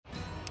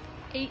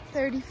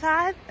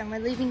8:35 and we're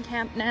leaving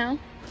camp now.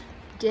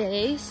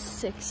 Day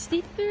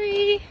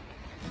 63.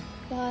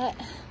 Got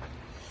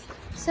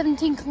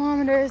 17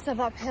 kilometers of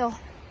uphill,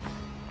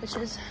 which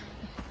is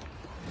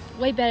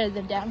way better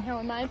than downhill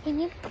in my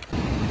opinion.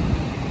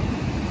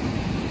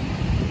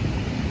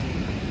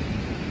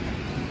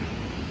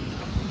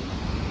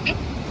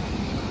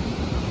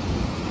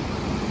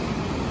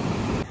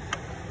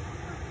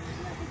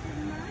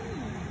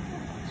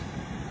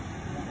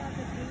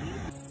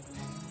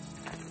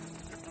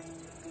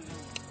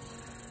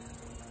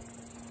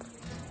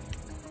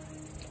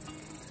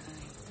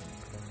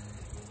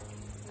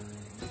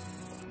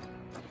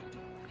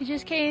 We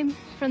just came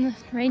from the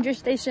ranger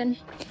station,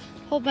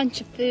 whole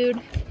bunch of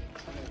food.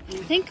 I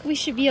think we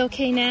should be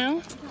okay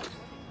now.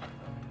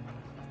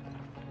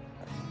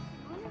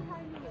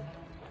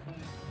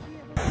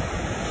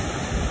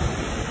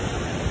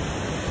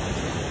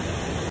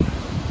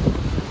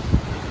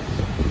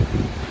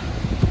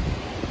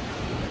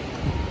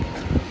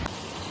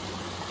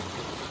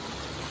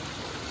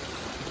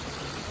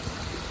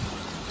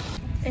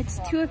 It's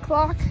 2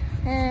 o'clock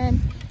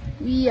and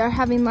we are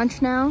having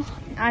lunch now.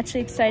 I'm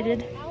actually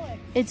excited.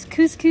 It's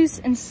couscous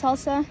and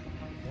salsa.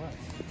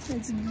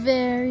 It's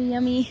very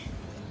yummy.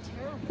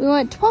 We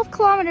went 12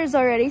 kilometers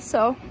already,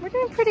 so we're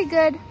doing pretty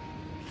good.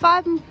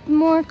 5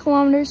 more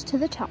kilometers to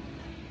the top.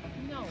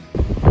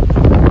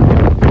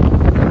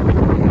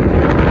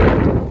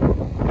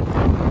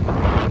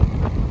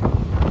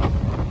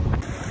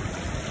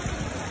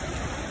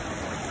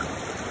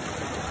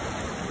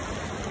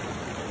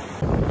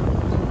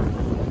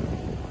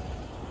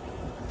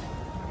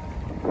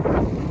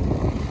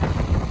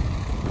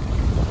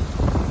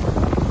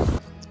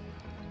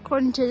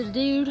 According to the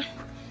dude,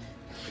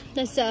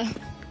 this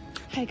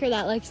hiker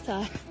that likes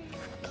to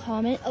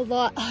comment a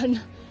lot on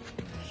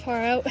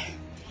Far Out,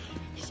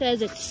 he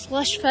says it's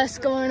Slush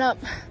Fest going up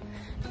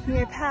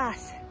Muir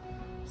Pass.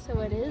 So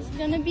it is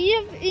gonna be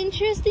an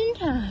interesting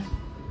time.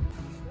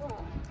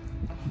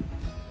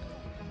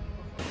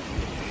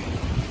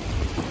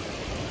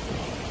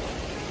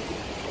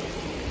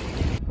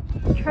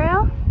 The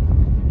trail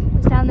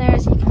is down there,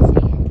 as you can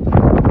see,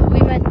 but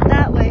we went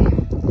that way.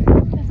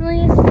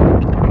 Definitely is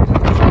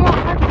somewhat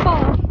hard to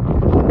follow,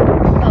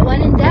 but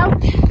when in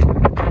doubt,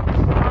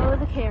 follow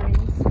the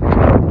carrions.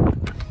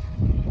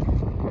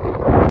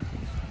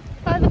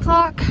 5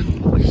 o'clock,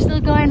 we're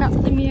still going up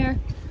the Muir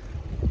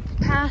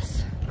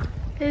Pass.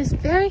 It is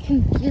very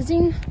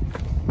confusing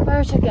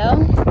where to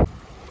go.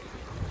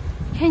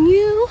 Can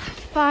you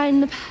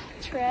find the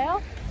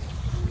trail?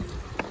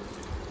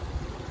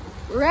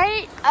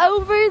 Right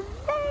over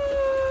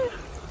there!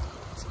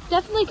 It's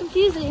definitely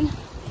confusing.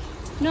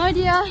 No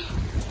idea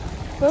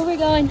where we're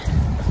going.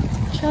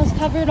 Trail's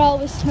covered all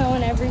with snow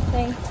and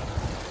everything.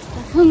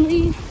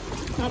 Definitely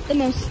not the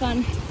most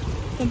fun.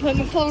 I'm putting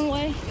my phone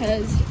away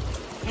because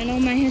I know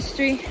my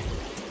history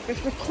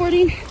with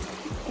recording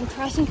and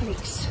crossing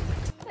creeks.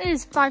 It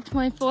is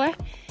 5:24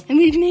 and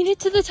we've made it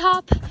to the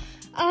top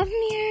of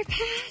Muir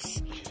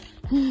Pass.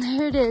 And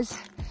there it is,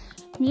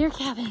 Muir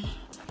Cabin.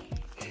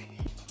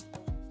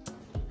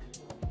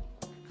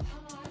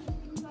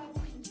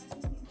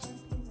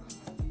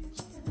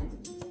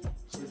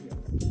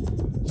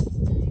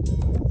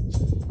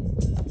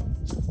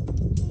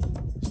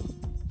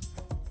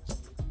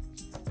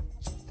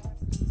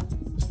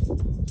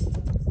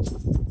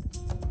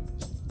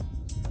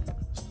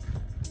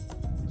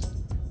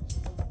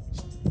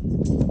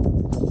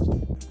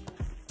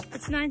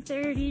 It's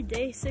 9:30,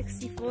 day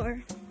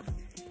 64,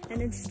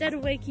 and instead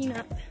of waking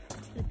up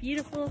to the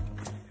beautiful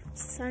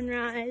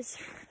sunrise,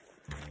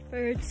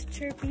 birds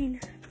chirping,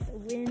 the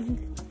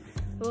wind,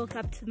 I woke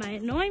up to my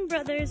annoying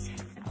brothers,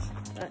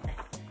 but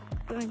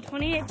going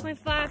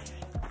 28.5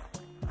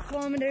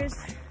 kilometers.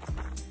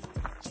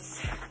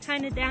 It's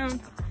kind of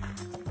down,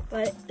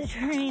 but the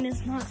terrain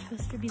is not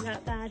supposed to be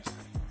that bad.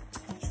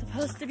 It's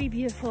supposed to be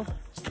beautiful.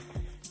 So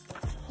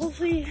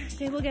hopefully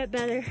they will get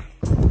better.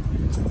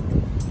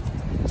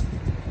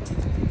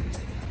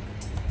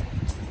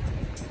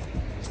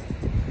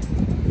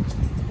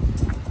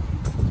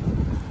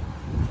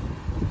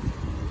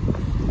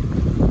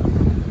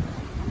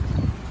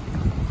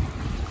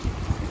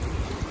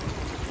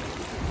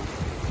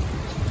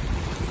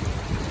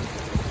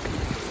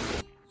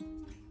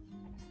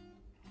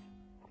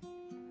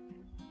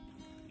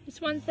 It's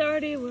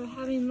 1:30, we're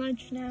having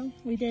lunch now.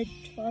 We did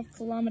 12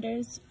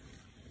 kilometers.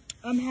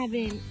 I'm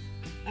having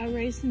a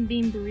rice and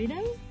bean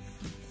burrito.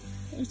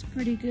 It was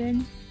pretty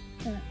good,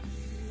 but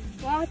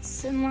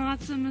lots and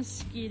lots of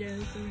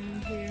mosquitoes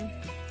around here.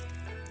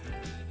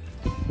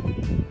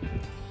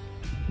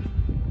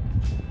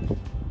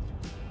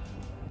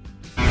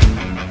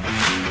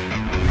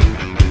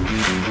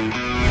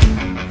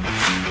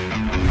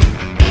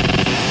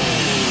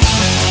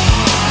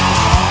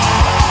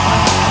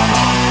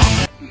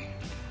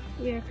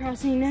 We are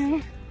crossing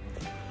now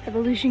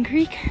Evolution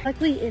Creek.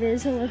 Luckily it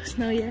is a low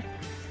snow year,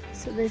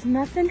 so there's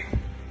nothing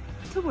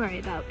to worry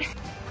about.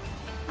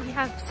 We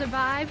have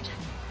survived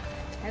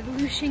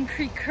Evolution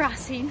Creek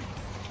crossing.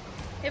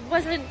 It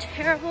wasn't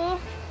terrible,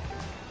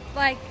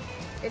 like,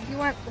 if you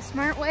went the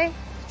smart way,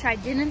 which I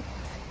didn't,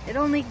 it'd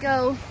only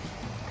go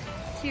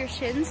to your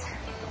shins.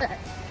 But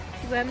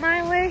if you went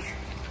my way,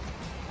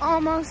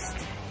 almost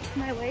to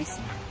my waist.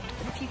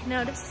 But if you can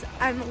notice,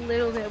 I'm a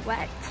little bit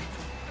wet.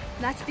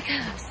 And that's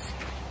because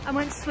I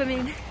went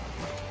swimming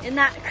in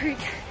that creek.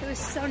 It was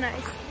so nice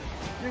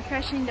and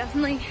refreshing.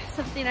 Definitely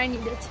something I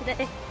needed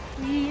today.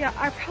 We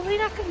are probably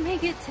not going to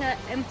make it to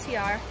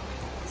MTR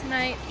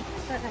tonight,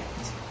 but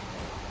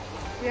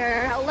we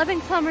are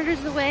 11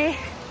 kilometers away,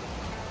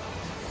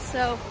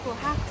 so we'll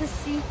have to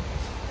see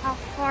how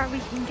far we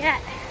can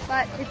get.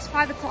 But it's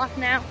 5 o'clock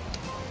now,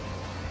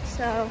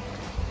 so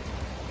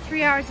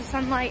 3 hours of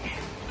sunlight,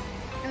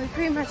 and we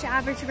pretty much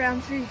average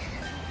around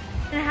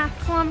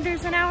 3.5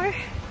 kilometers an hour,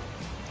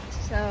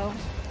 so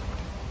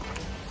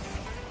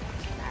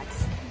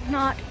that's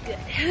not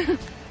good.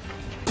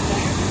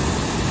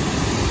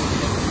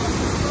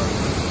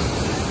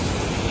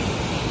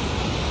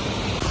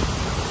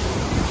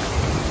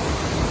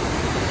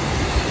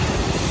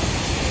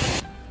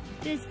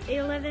 It is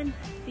 8:11,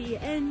 the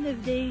end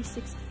of day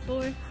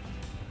 64.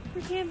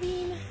 We're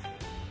camping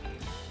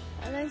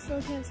a nice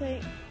little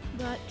campsite,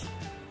 but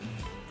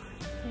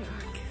there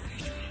are cougar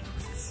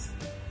tracks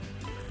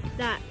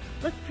that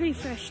look pretty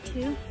fresh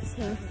too,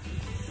 so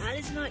that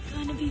is not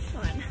going to be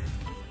fun.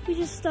 We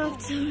just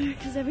stopped somewhere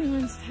because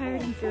everyone's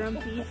tired and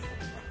grumpy.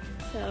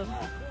 So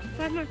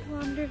 5 more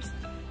kilometers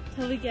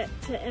till we get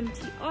to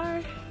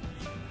MTR.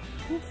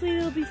 Hopefully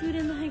there'll be food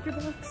in the hiker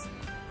box,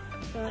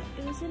 but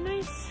it was a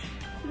nice,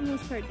 for the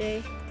most part,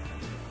 day.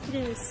 It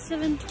is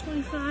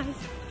 7:25,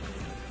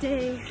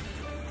 day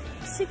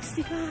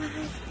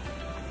 65.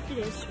 It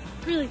is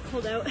really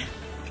cold out.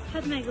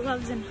 Had my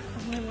gloves and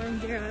all my warm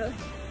gear out.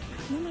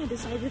 And then I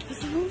decided to put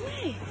them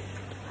away.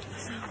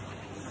 So,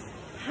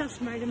 how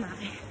smart am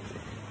I?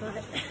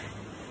 But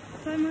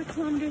 5 more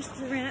kilometers to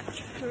the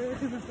ranch, where we're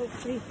gonna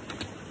hopefully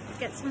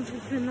get some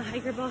food in the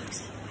hiker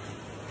box.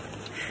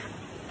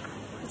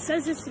 It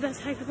says it's the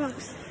best hiker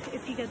box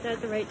if you get there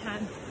at the right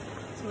time.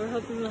 So we're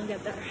hoping we'll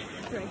get there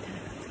at the right time.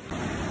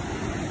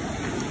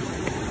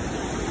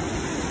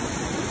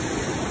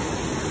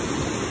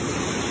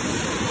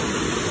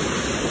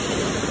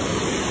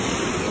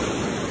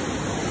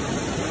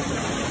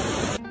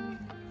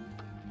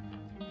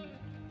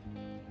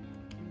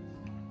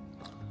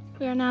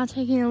 We are now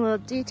taking a little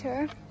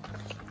detour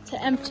to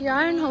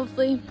MTR and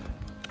hopefully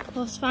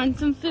we'll find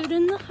some food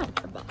in the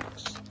hiker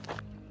box.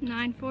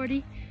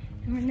 9:40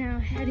 and we're now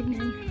heading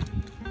in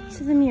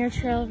to the Muir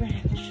Trail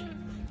Ranch.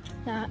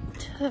 That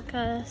took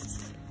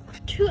us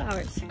 2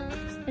 hours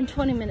and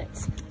 20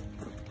 minutes.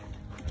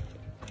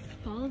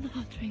 Follow the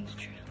Hot Springs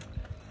Trail.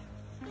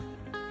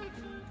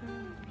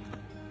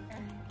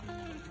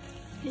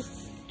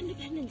 It's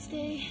Independence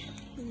Day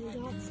and we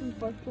got some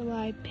 4th of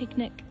July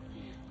picnic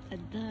at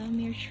the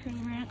Muir Trail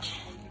Ranch.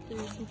 There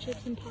were some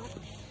chips and pop.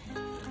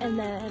 And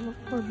then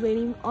we're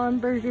waiting on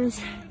burgers.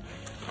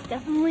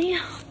 Definitely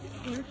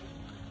for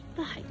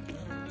the hike.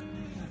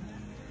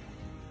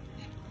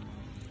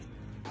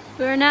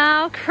 We're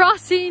now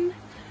crossing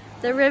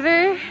the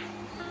river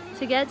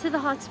to get to the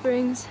hot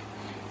springs.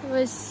 It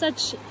was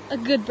such a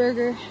good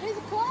burger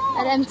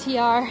at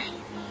MTR.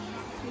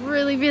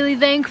 Really, really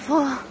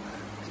thankful.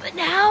 But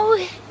now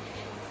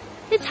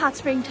it's hot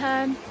spring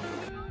time.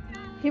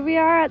 Here we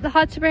are at the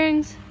hot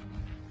springs.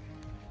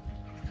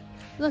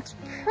 Looks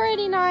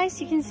pretty nice.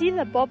 You can see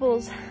the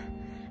bubbles.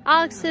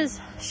 Alex's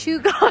shoe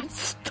got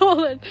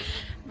stolen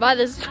by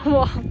the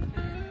swamp.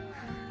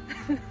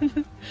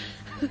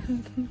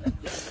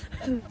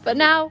 But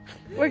now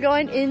we're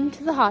going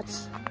into the hot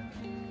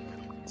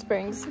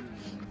springs.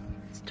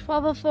 It's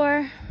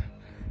 12:04.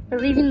 We're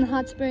leaving the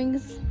hot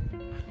springs.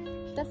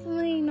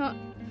 Definitely not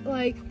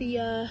like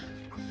the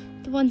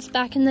ones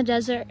back in the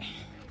desert.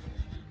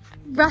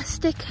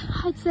 Rustic,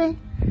 I'd say.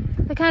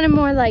 They're kind of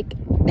more like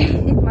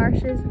in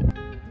marshes.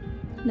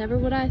 Never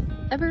would I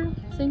ever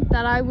think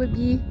that I would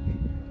be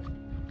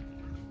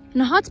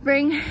in a hot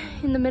spring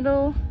in the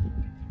middle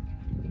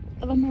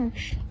of a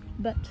marsh.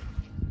 But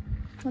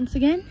once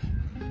again,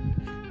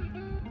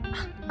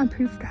 I'm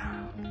proof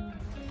down.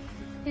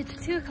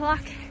 It's 2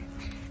 o'clock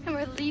and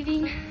we're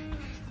leaving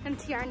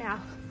MTR now.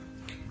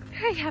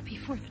 Very happy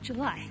 4th of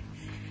July.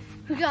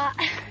 We got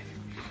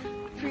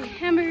 3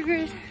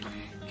 hamburgers,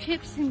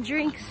 chips and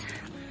drinks.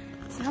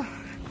 So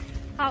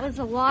that was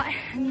a lot.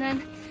 And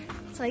then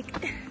it's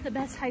like the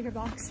best hiker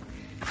box.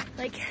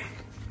 Like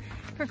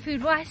for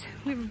food wise,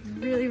 we were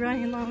really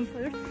running low on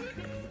food.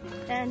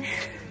 And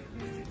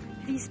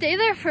if you stay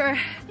there for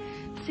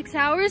 6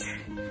 hours,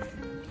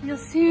 you'll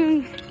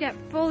soon get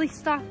fully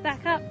stocked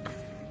back up.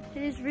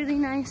 It is really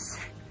nice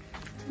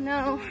to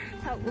know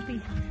that will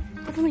be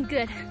definitely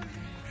good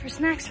for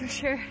snacks for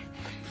sure.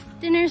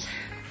 Dinner's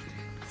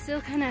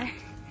still kind of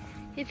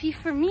iffy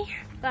for me,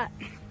 but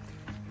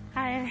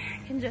I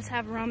can just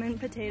have ramen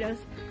potatoes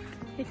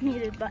if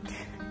needed, but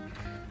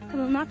I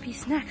will not be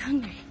snack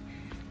hungry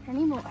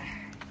anymore.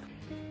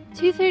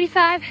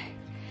 2:35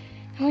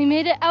 and we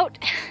made it out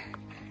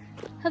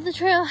of the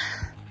trail.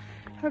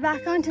 We're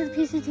back onto the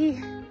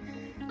PCT.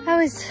 That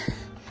was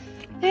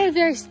very,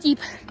 very steep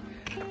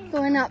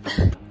going up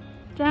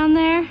down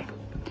there.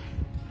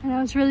 I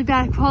know it's really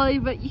bad quality,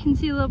 but you can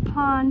see a little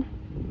pond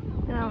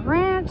and a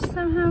ranch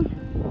somehow.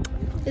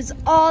 It's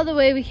all the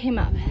way we came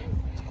up.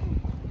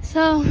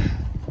 So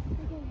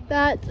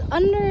that's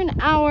under an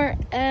hour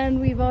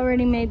and we've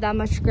already made that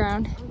much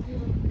ground.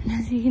 And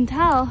as you can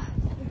tell,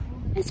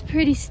 it's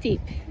pretty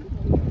steep.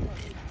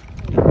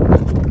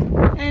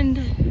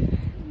 And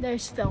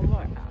there's still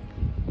more up.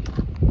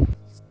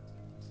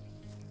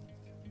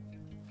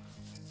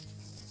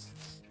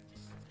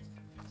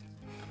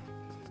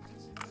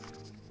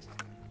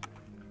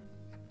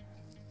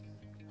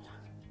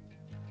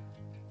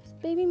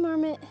 Baby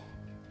marmot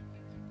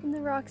in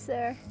the rocks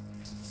there.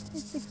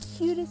 It's the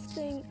cutest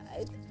thing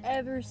I've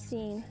ever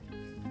seen.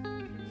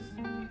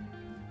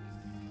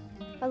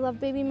 I love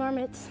baby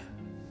marmots.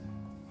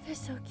 They're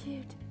so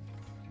cute.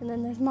 And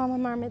then there's mama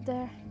marmot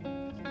there.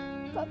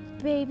 But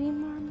baby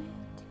marmot.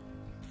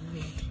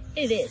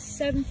 It is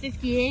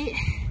 7:58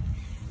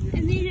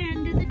 and the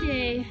end of the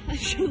day of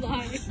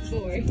July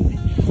 4th.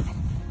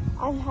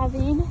 I'm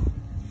having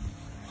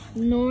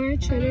Knorr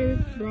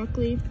cheddar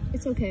broccoli.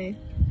 It's okay.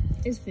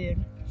 It's food,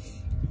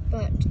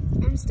 but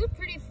I'm still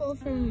pretty full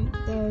from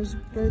those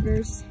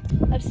burgers.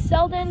 Of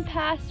Seldon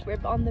Pass, we're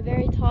on the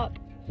very top.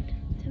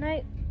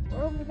 Tonight,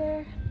 we're over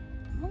there.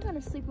 I'm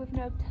gonna sleep with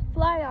no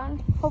fly on.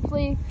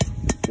 Hopefully,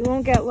 we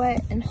won't get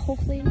wet, and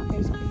hopefully,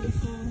 there's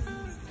beautiful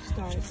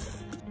stars.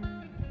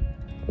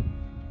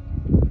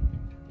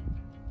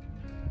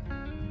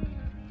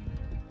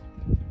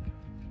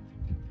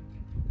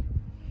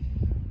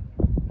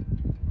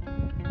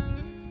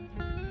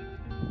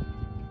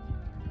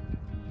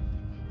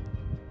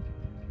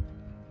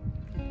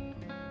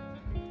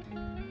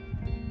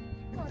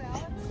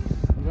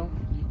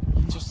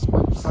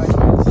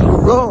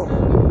 Go!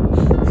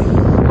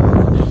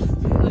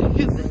 Look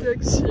at the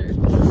picture.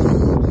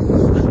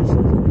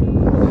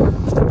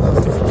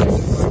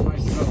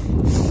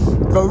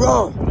 Go,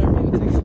 go!